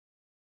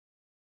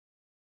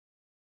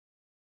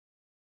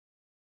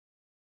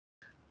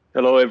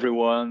Hello,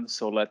 everyone.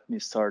 So let me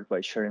start by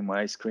sharing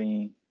my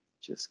screen.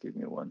 Just give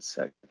me 1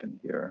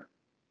 second here.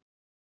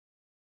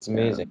 It's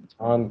amazing. And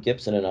Tom,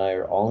 Gibson, and I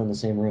are all in the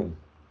same room.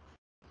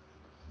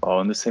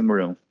 all in the same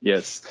room.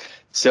 Yes.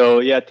 So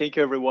yeah, thank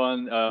you,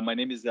 everyone. My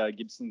name is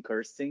Gibson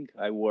Kersting.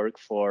 I work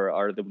for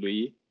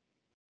RWE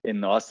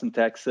in Austin,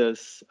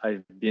 Texas.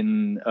 I've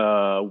been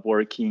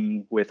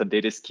working with a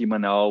data schema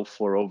now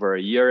for over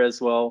a year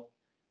as well,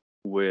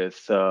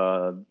 with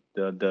the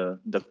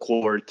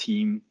core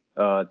team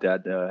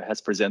that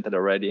has presented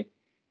already,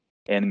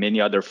 and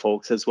many other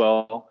folks as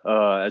well.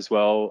 I've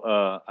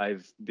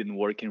been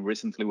working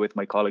recently with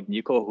my colleague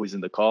Nico, who is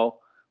in the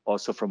call,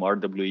 also from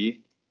RWE,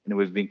 and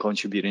we've been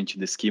contributing to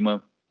the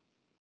schema.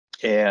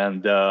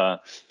 And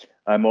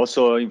I'm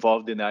also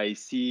involved in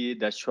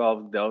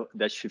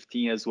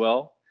IEC-12-15 as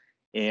well.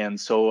 And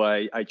so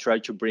I try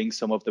to bring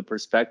some of the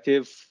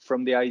perspective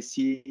from the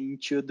IEC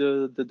into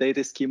the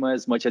data schema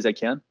as much as I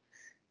can.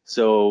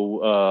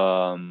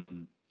 So,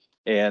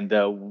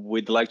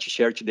 we'd like to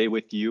share today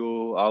with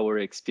you our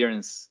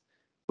experience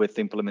with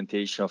the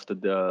implementation of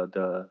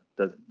the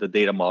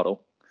data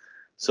model.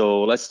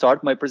 So let's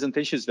start. My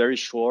presentation is very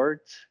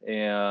short,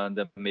 and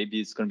maybe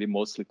it's going to be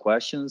mostly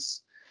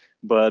questions.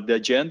 But the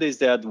agenda is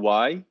that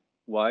why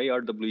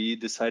RWE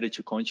decided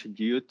to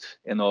contribute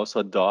and also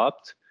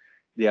adopt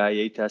the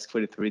IEA Task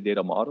 43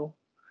 data model,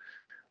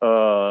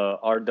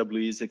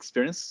 RWE's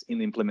experience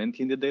in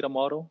implementing the data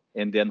model,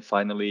 and then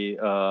finally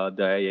the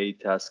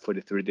IEA Task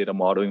 43 data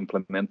model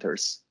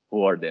implementers.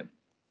 Who are them?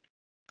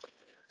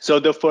 So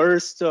the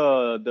first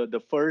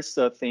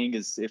thing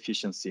is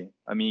efficiency.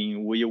 I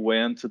mean, we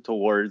went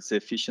towards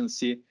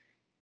efficiency.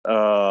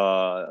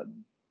 Uh,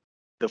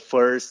 the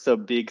first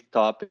big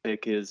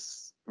topic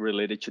is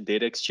related to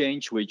data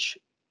exchange, which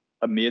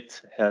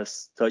Amit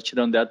has touched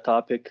on that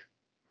topic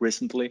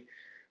recently.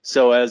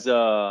 So as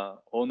a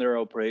owner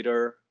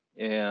operator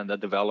and a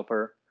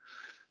developer,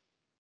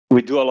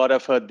 we do a lot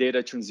of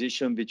data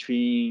transition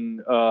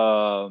between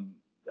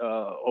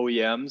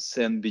OEMs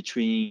and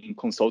between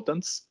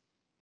consultants.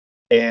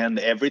 And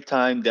every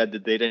time that the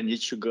data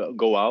needs to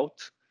go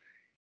out,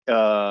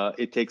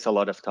 it takes a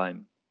lot of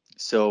time.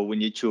 So we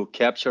need to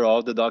capture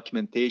all the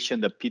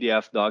documentation, the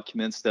PDF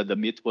documents that the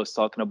Amit was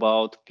talking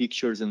about,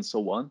 pictures and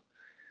so on,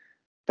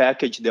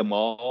 package them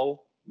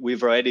all.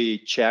 We've already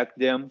checked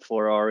them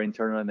for our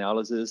internal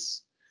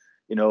analysis.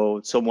 You know,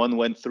 someone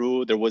went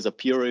through, there was a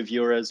peer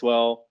reviewer as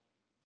well.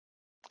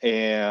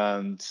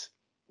 And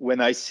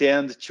when I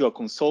send to a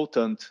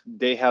consultant,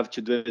 they have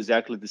to do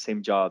exactly the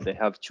same job. They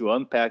have to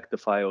unpack the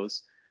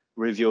files,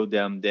 review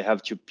them. They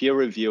have to peer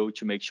review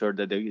to make sure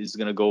that it's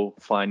going to go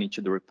fine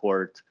into the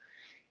report.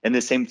 And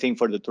the same thing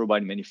for the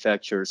turbine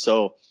manufacturer.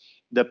 So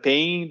the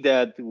pain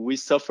that we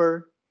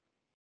suffer,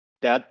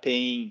 that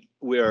pain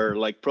we're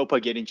like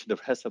propagating to the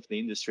rest of the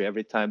industry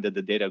every time that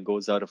the data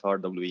goes out of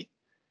RWE.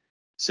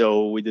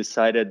 So we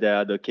decided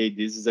that, okay,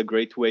 this is a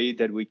great way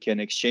that we can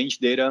exchange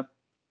data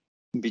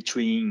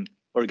between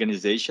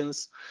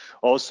organizations.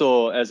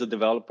 Also, as a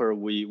developer,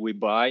 we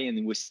buy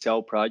and we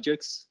sell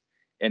projects.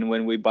 And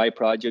when we buy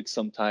projects,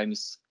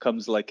 sometimes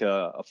comes like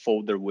a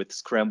folder with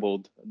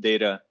scrambled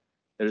data.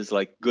 There's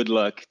like, good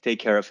luck, take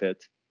care of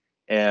it.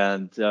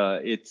 And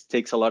it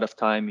takes a lot of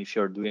time if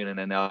you're doing an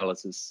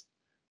analysis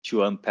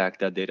to unpack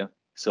that data.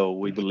 So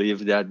we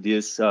believe that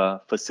this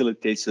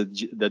facilitates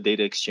the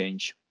data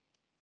exchange.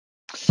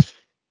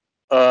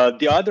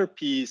 The other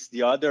piece,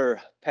 the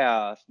other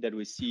path that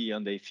we see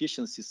on the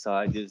efficiency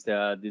side is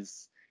that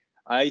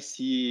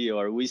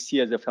we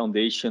see as a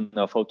foundation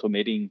of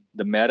automating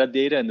the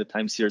metadata and the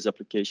time series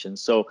application.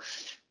 So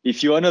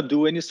if you want to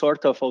do any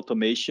sort of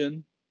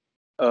automation,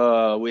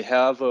 we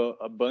have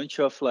a bunch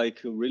of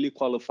like really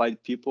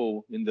qualified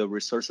people in the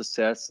resource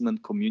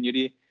assessment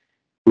community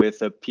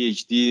with a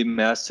PhD,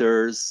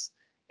 masters,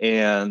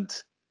 and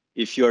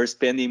if you are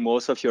spending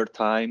most of your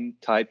time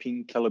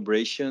typing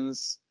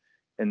calibrations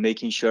and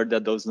making sure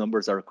that those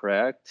numbers are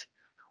correct,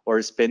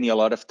 or spending a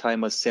lot of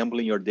time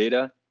assembling your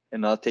data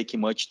and not taking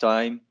much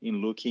time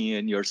in looking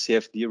at your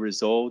CFD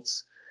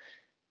results,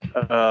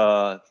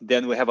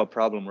 then we have a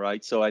problem,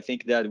 right? So I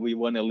think that we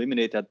want to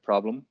eliminate that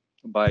problem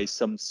by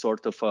some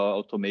sort of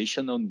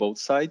automation on both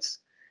sides.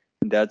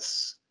 And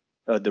that's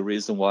the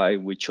reason why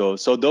we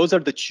chose. So those are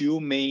the two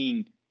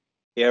main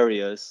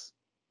areas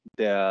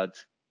that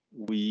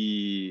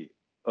we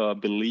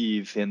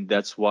believe, and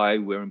that's why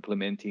we're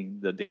implementing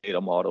the data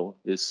model,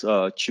 is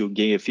to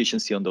gain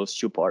efficiency on those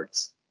two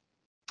parts.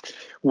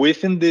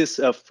 Within this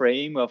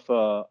frame of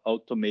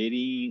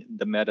automating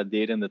the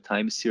metadata and the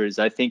time series,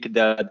 I think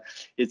that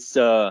it's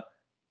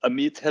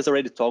Amit has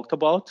already talked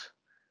about,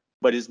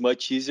 but it's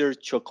much easier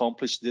to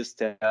accomplish this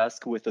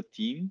task with a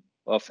team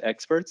of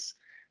experts.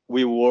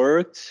 We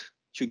worked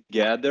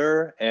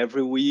together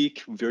every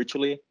week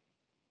virtually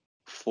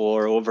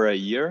for over a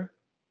year.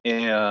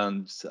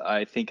 And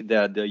I think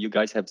that you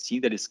guys have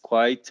seen that it's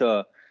quite,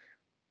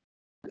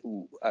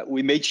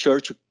 we made sure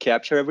to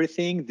capture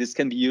everything. This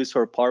can be used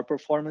for power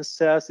performance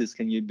tests. This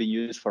can be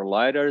used for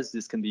LiDARs.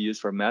 This can be used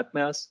for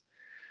MatMass.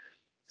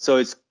 So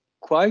it's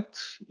quite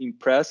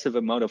impressive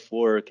amount of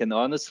work. And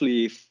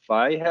honestly, if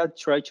I had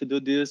tried to do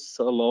this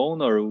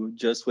alone or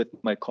just with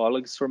my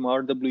colleagues from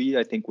RWE,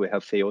 I think we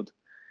have failed.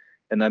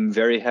 And I'm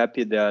very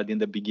happy that in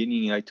the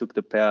beginning, I took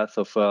the path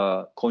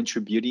of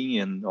contributing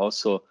and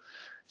also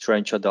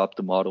trying to adopt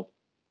the model.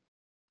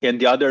 And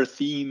the other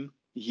theme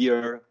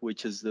here,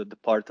 which is the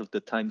part of the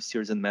time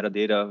series and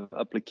metadata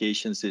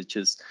applications,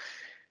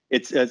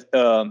 it's as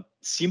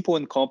simple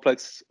and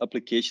complex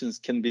applications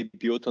can be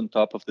built on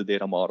top of the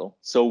data model.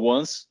 So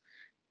once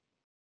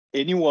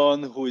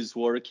anyone who is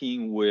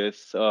working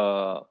with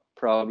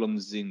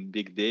problems in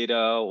big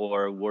data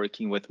or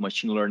working with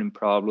machine learning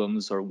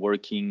problems or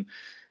working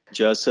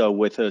just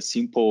with a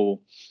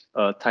simple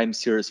time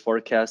series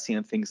forecasting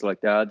and things like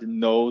that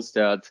knows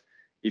that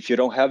if you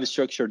don't have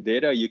structured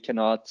data, you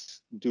cannot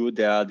do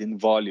that in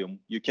volume.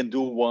 You can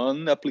do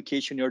one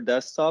application on your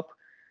desktop,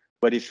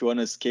 but if you want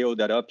to scale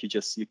that up,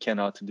 you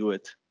cannot do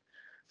it.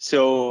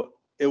 So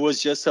it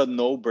was just a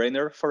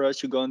no-brainer for us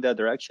to go in that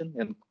direction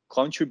and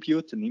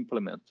contribute and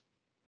implement.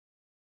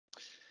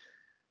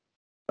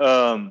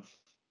 Now,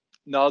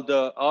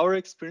 our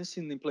experience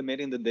in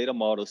implementing the data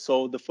model.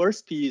 So the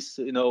first piece,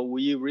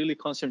 we really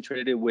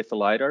concentrated with the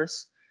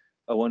LiDARs.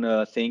 I want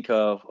to thank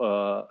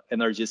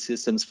Energy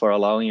Systems for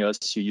allowing us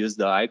to use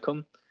the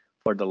icon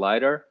for the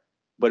LiDAR.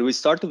 But we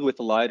started with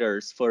the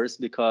LiDARs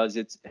first because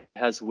it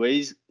has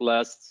way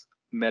less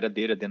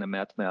metadata than a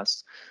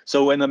MatMass.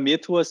 So when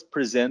Amit was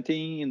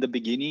presenting in the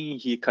beginning,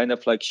 he kind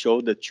of like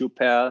showed the two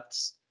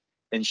paths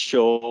and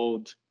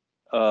showed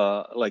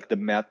like the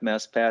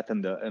MatMass path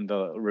and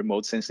the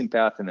remote sensing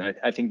path. And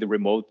I think the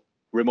remote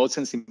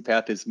sensing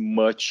path is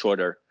much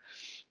shorter.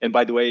 And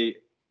by the way,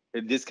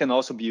 this can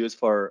also be used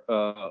for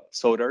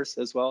SODARs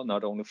as well,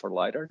 not only for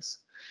LiDARs.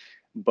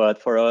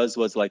 But for us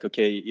was like,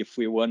 okay, if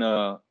we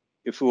wanna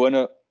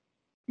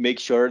make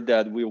sure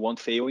that we won't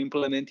fail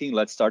implementing,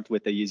 let's start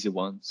with the easy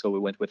one. So we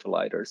went with the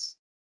LiDARs.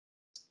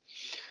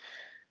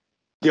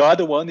 The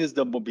other one is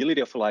the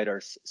mobility of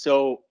LiDARs.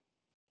 So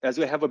as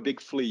we have a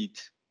big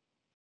fleet,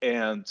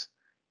 and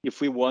if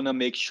we want to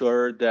make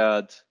sure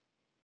that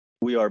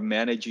we are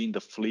managing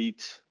the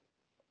fleet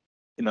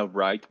in a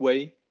right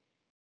way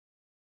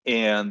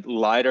and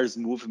LiDARs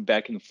moving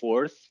back and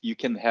forth, you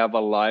can have a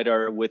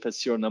LiDAR with a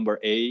serial number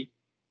A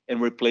and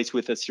replace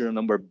with a serial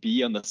number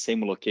B on the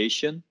same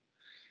location.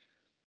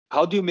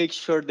 How do you make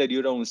sure that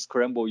you don't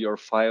scramble your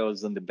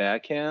files on the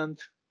back end?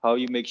 How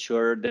you make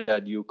sure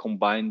that you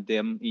combine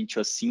them into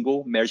a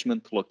single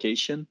measurement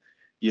location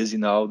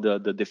using all the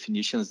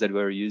definitions that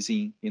we're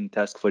using in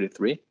task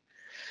 43?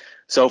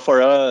 So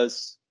for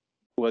us,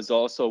 it was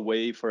also a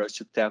way for us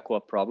to tackle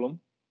a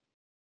problem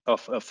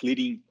of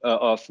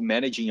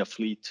managing a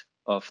fleet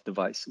of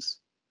devices.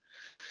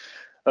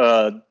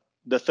 The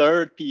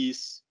third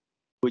piece,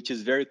 which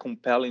is very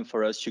compelling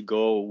for us to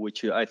go,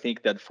 which I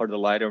think that for the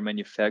LiDAR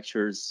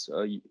manufacturers,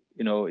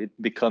 it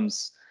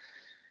becomes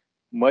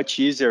much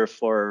easier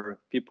for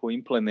people to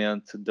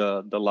implement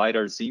the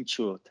LiDARs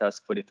into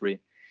task 43,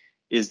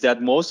 is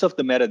that most of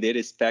the metadata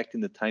is packed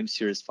in the time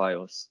series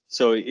files.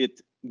 So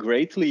it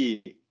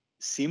greatly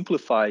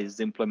simplifies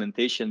the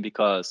implementation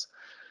because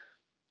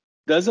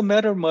doesn't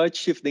matter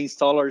much if the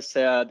installer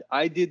said,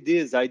 I did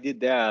this, I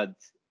did that.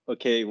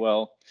 Okay,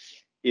 well,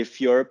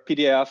 if your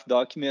PDF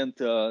document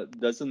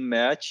doesn't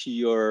match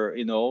your,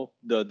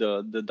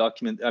 the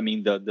document,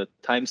 the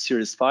time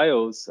series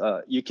files,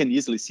 you can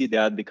easily see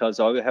that because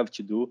all you have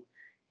to do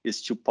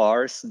is to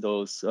parse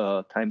those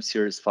time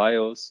series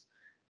files,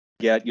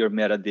 get your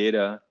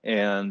metadata,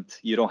 and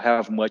you don't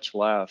have much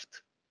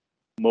left.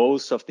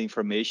 Most of the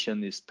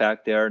information is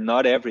packed there,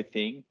 not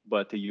everything,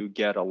 but you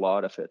get a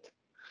lot of it.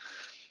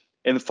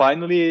 And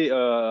finally,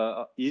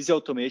 easy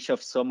automation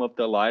of some of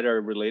the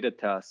LiDAR related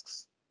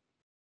tasks.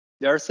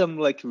 There are some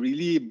like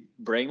really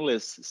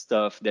brainless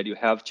stuff that you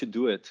have to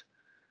do it.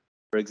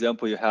 For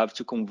example, you have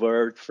to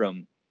convert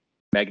from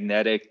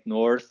magnetic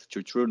north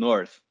to true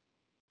north.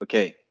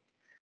 Okay,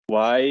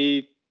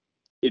 why,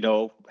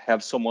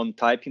 have someone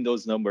typing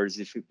those numbers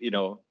if, from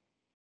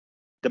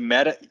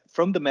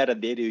the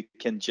metadata, you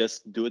can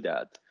just do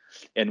that.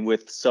 And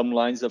with some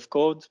lines of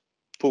code,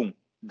 boom,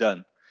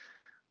 done.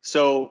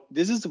 So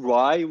this is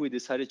why we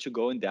decided to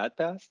go in that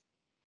path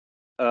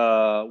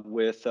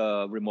with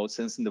remote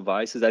sensing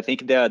devices. I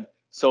think that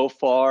so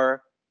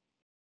far,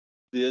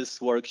 this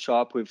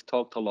workshop, we've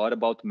talked a lot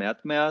about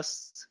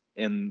MatMass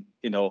and,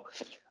 the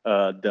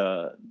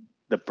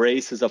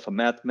braces of a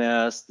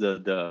MatMass,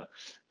 the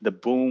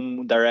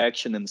boom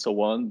direction and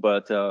so on.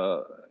 But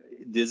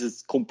this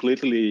is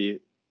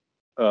completely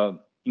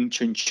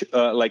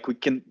like we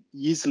can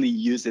easily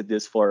use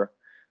this for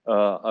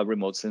a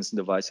remote sensing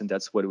device, and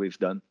that's what we've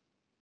done.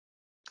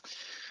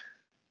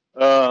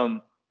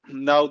 Now,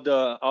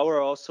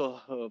 our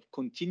also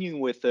continuing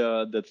with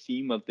the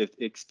theme of the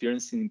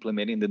experience in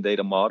implementing the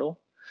data model.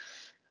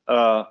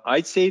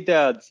 I'd say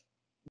that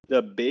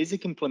the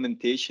basic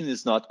implementation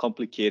is not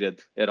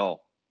complicated at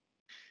all,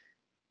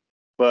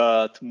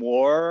 but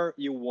more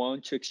you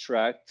want to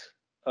extract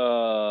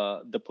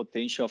the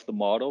potential of the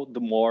model, the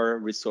more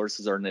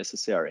resources are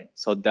necessary.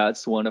 So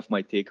that's one of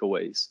my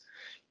takeaways.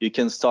 You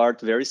can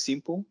start very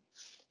simple,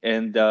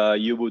 and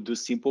you will do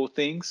simple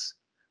things.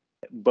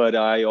 But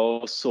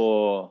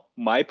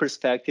my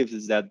perspective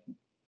is that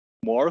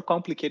more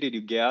complicated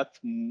you get,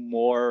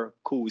 more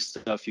cool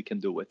stuff you can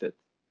do with it.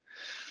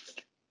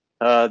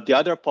 The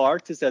other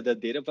part is that the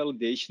data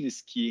validation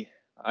is key.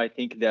 I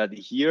think that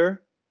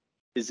here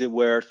is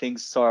where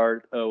things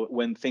start,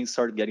 when things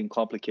start getting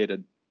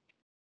complicated.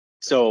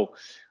 So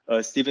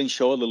Steven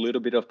showed a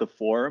little bit of the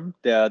form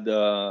that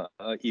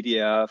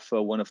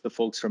EDF, one of the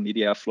folks from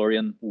EDF,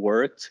 Florian,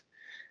 worked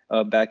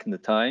back in the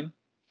time.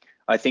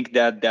 I think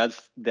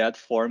that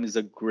form is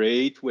a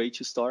great way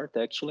to start,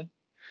 actually.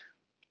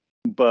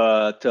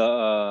 But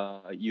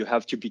you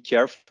have to be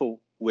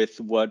careful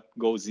with what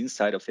goes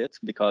inside of it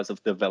because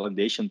of the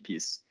validation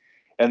piece.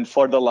 And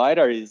for the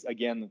LiDAR is,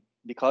 again,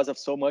 because of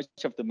so much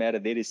of the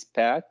metadata is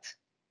packed,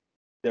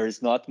 there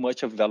is not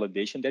much of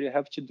validation that you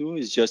have to do.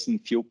 It's just in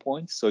few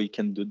points, so you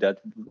can do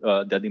that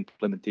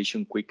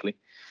implementation quickly.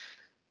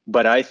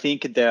 But I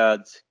think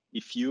that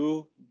if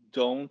you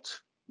don't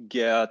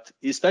get,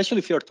 especially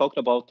if you're talking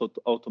about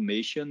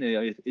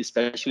automation,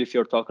 especially if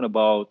you're talking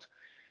about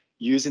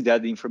using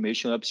that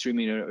information upstream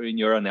in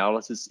your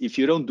analysis, if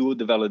you don't do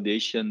the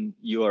validation,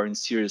 you are in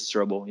serious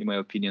trouble, in my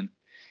opinion.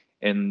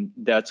 And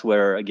that's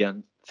where,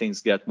 again,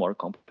 things get more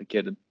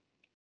complicated.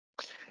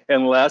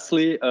 And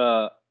lastly,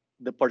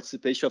 the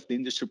participation of the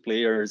industry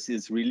players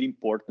is really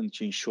important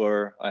to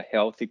ensure a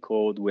healthy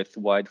code with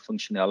wide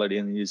functionality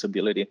and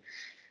usability.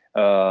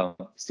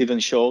 Steven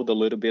showed a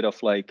little bit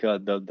of like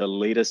the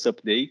latest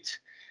update.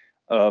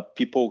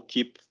 People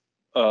keep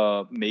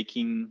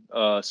making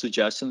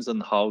suggestions on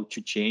how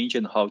to change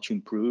and how to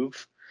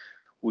improve.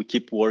 We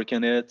keep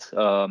working it.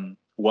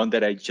 One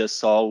that I just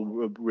saw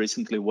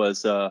recently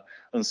was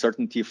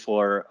uncertainty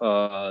for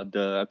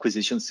the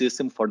acquisition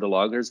system for the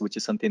loggers, which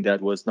is something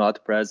that was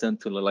not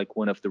present to like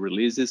one of the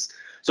releases.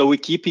 So we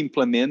keep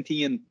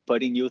implementing and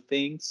putting new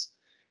things.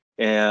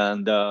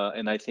 And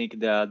I think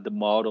that the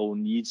model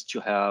needs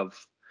to have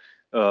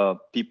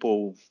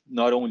people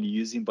not only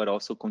using, but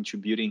also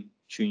contributing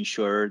to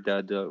ensure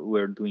that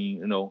we're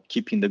doing,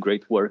 keeping the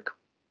great work.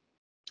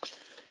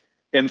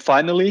 And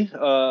finally,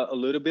 a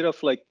little bit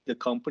of like the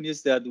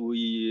companies that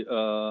we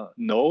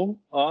know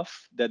of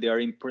that they are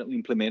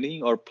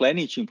implementing or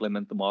planning to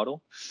implement the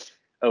model.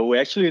 We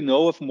actually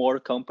know of more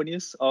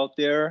companies out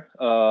there,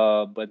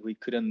 but we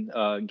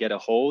couldn't get a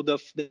hold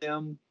of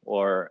them.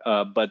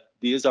 But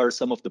these are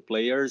some of the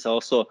players.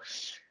 Also,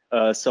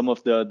 some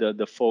of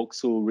the folks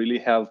who really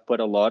have put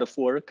a lot of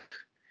work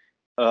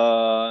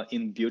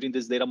in building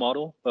this data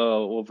model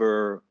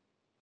over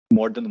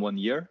more than 1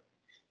 year.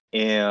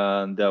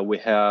 And we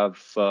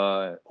have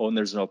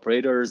owners and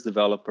operators,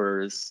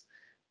 developers,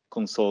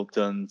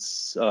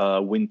 consultants,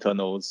 wind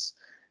tunnels,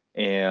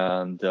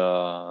 and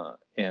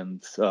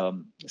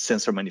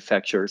sensor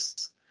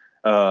manufacturers.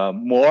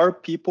 More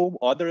people,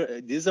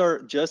 these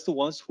are just the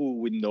ones who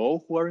we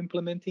know who are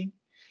implementing,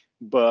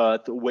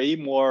 but way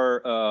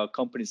more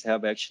companies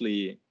have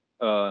actually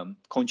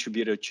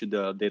contributed to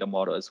the data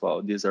model as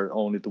well. These are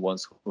only the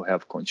ones who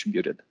have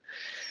contributed.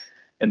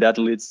 And that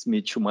leads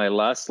me to my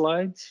last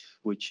slide,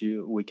 which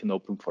we can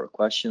open for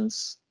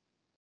questions.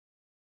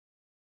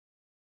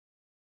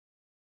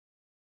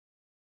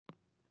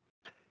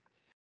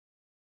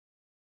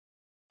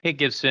 Hey,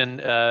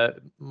 Gibson,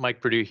 Mike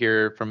Purdue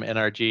here from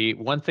NRG.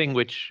 One thing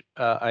which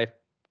I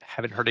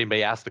haven't heard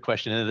anybody ask the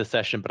question in this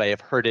session, but I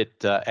have heard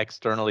it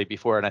externally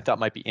before, and I thought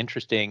might be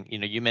interesting.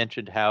 You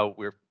mentioned how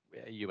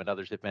you and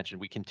others have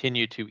mentioned, we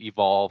continue to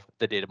evolve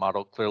the data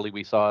model. Clearly,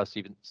 we saw,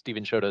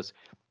 Steven showed us,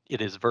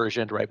 it is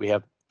versioned, right? We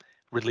have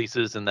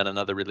releases and then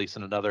another release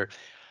and another.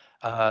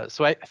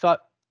 So I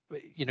thought,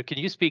 can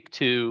you speak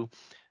to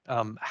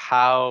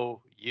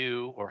how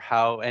you or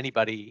how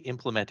anybody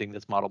implementing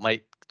this model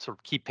might sort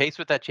of keep pace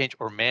with that change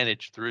or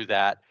manage through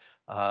that,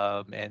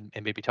 and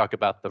maybe talk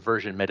about the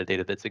version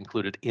metadata that's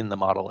included in the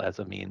model as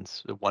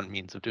one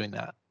means of doing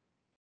that?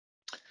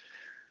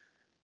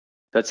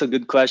 That's a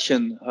good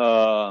question.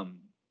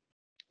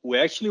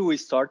 We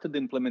started the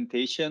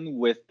implementation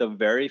with the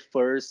very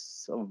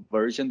first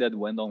version that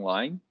went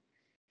online.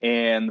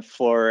 And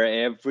for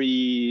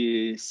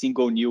every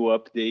single new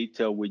update,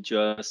 we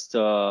just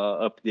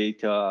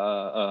update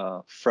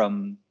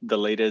from the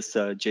latest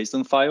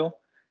JSON file,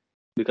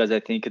 because I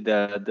think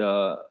that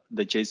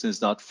the JSON is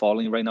not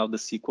following right now the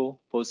SQL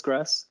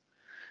Postgres.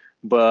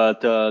 But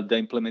the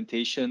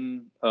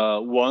implementation,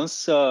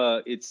 once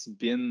it's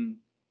been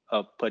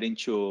put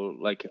into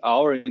like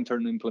our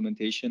internal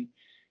implementation,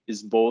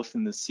 is both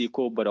in the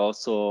SQL but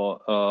also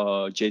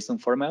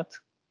JSON format.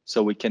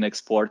 So we can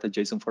export a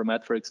JSON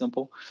format, for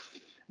example.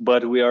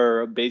 But we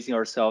are basing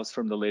ourselves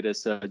from the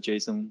latest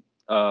JSON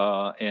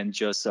and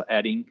just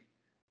adding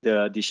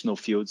the additional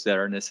fields that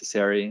are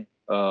necessary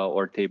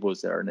or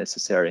tables that are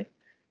necessary.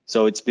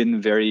 So it's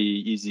been very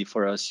easy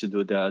for us to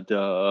do the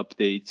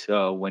update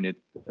when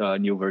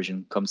new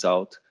version comes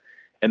out.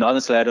 And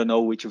honestly, I don't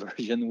know which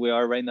version we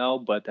are right now,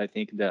 but I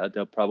think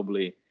that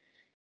probably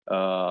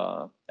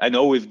I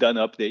know we've done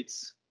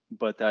updates,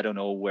 but I don't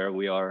know where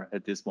we are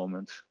at this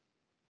moment.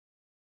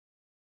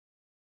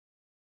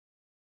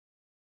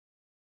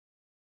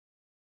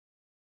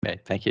 Okay,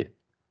 thank you.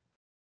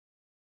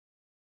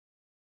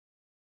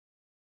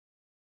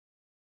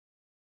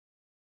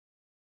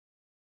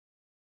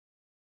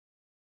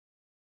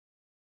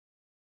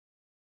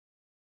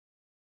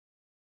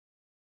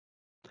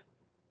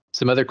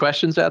 Some other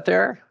questions out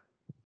there?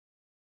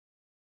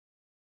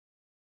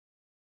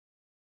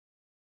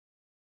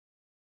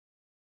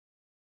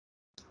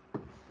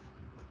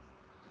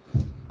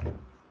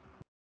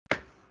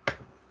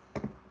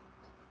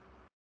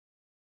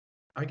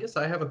 I guess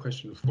I have a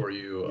question for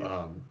you,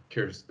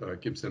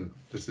 Gibson.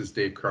 This is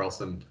Dave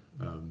Carlson.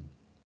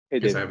 Hey,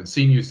 Because Dave. I haven't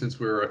seen you since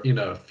we were in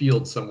a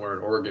field somewhere in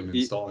Oregon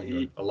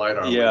installing a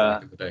LiDAR way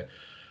back in the day.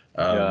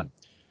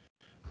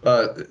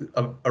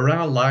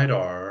 Around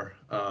LiDAR,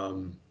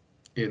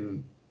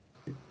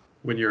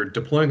 when you're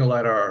deploying a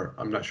LiDAR,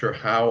 I'm not sure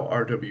how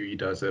RWE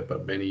does it,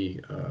 but many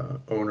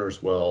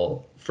owners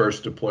will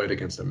first deploy it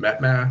against a MET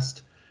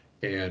mast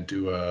and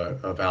do a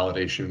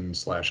validation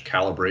 /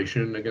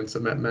 calibration against a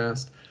MET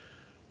mast.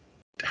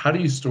 How do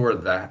you store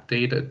that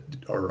data,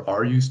 or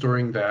are you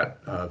storing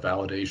that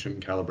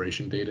validation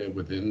calibration data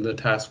within the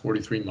Task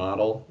 43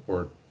 model,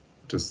 or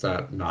does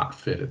that not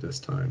fit at this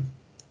time?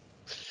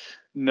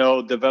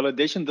 No, the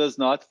validation does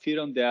not fit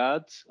on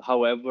that.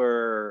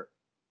 However,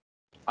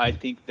 I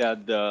think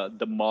that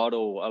the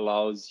model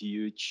allows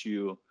you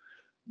to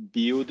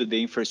build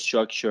the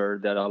infrastructure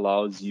that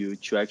allows you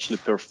to actually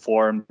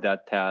perform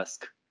that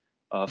task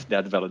of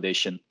that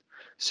validation.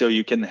 So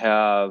you can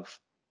have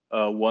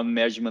one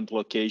measurement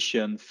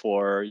location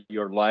for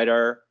your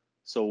LiDAR,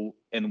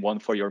 and one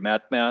for your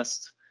MET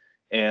mast,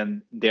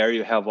 and there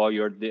you have all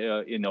your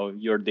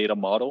your data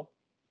model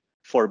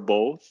for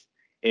both.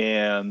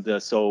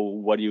 And so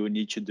what you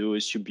need to do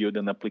is to build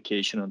an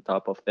application on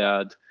top of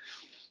that,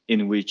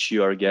 in which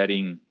you are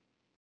getting,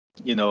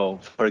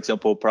 for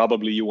example,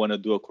 probably you want to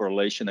do a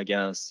correlation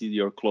against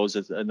your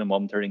closest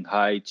monitoring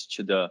height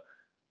to the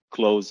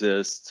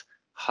closest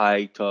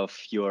height of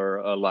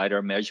your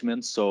LiDAR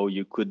measurement. So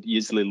you could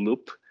easily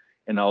loop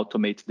and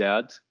automate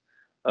that.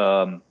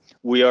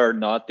 We are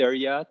not there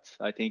yet.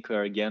 I think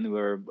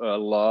we're a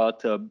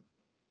lot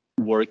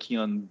working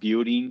on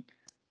building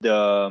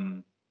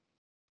the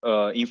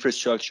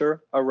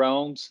infrastructure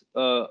around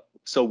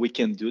so we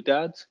can do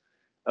that.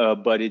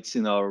 But it's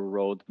in our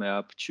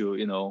roadmap to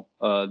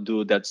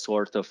do that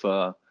sort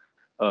of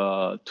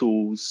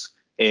tools.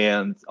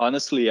 And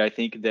honestly, I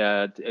think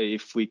that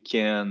if we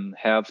can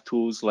have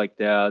tools like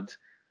that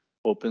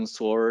open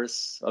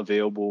source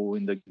available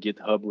in the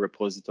GitHub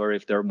repository,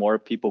 if there are more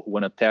people who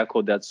want to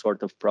tackle that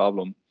sort of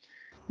problem,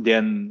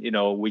 then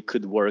we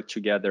could work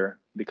together,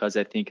 because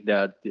I think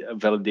that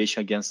validation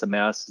against the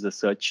mass is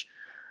such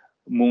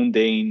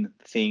mundane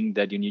thing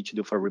that you need to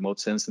do for a remote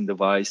sensing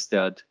device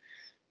that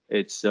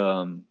it's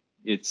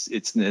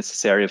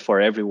necessary for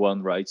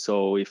everyone, right?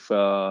 So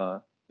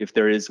if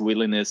there is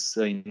willingness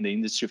in the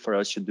industry for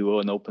us to do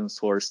an open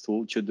source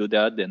tool to do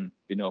that, then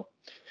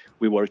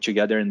we work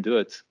together and do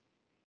it.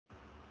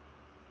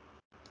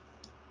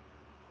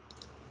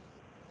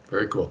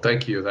 Very cool.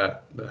 Thank you.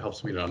 That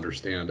helps me to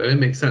understand. And it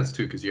makes sense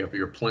too, because you have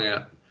your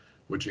plant,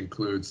 which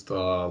includes the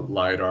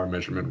LiDAR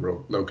measurement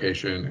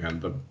location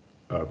and the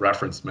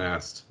reference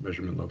mast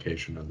measurement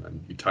location, and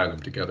then you tie them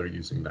together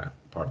using that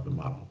part of the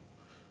model.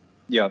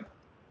 Yeah.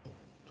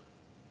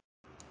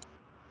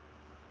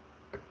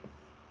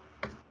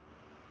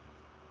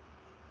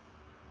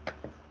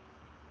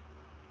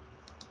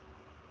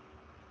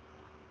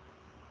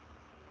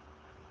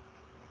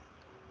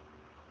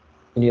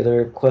 Any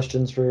other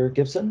questions for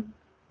Gibson?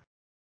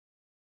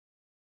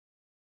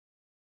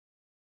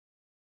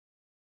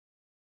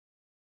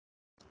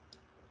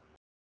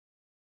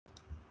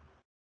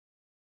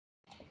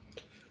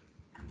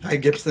 Hi,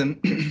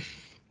 Gibson.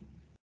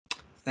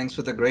 Thanks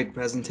for the great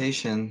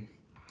presentation.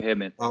 Hey,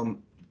 man.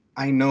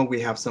 I know we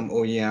have some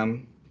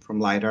OEM from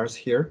LiDARs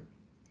here.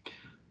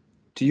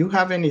 Do you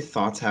have any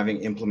thoughts, having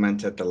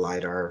implemented the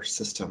LiDAR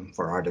system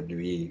for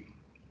RWE,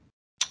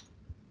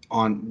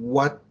 on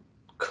what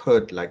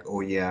could, like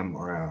OEM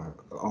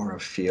or a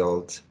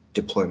field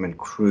deployment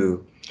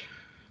crew,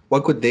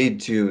 what could they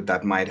do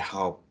that might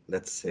help,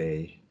 let's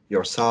say,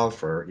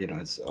 yourself or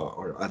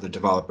or other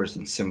developers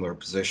in similar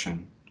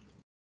position?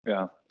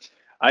 Yeah,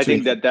 I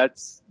think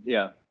that's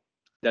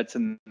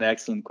an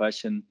excellent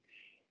question.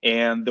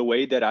 And the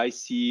way that I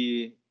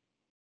see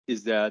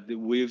is that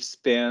we've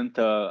spent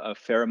a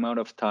fair amount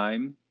of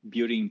time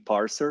building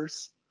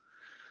parsers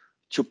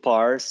to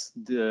parse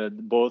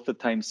both the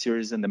time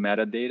series and the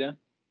metadata.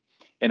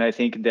 And I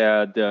think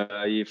that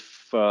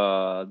if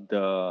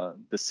the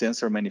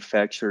sensor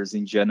manufacturers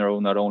in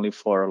general, not only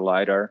for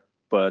LiDAR,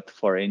 but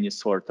for any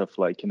sort of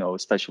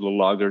especially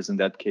loggers in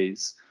that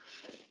case,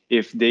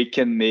 if they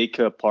can make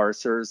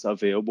parsers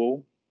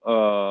available,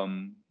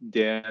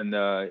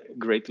 then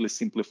greatly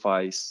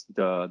simplifies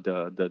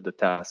the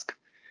task,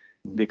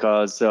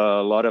 because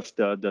a lot of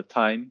the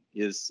time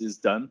is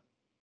done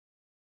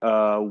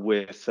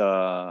with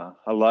a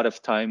lot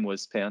of time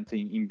was spent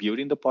in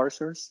building the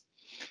parsers.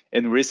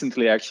 And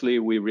recently, actually,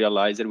 we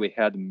realized that we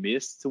had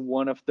missed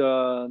one of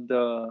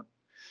the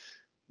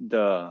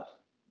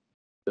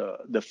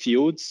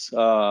fields,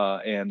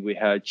 and we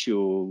had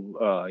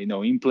to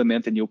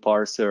implement a new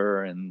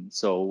parser, and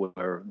so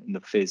we're in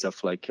the phase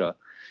of like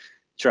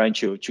trying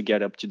to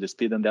get up to the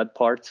speed on that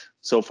part.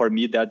 So for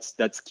me,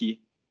 that's key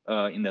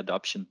in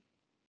adoption.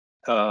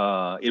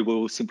 It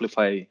will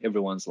simplify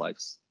everyone's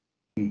lives.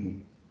 Mm-hmm.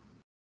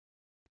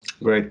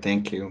 Great,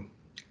 thank you.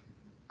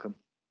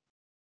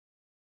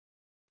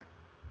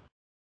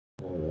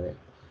 All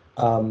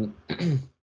right.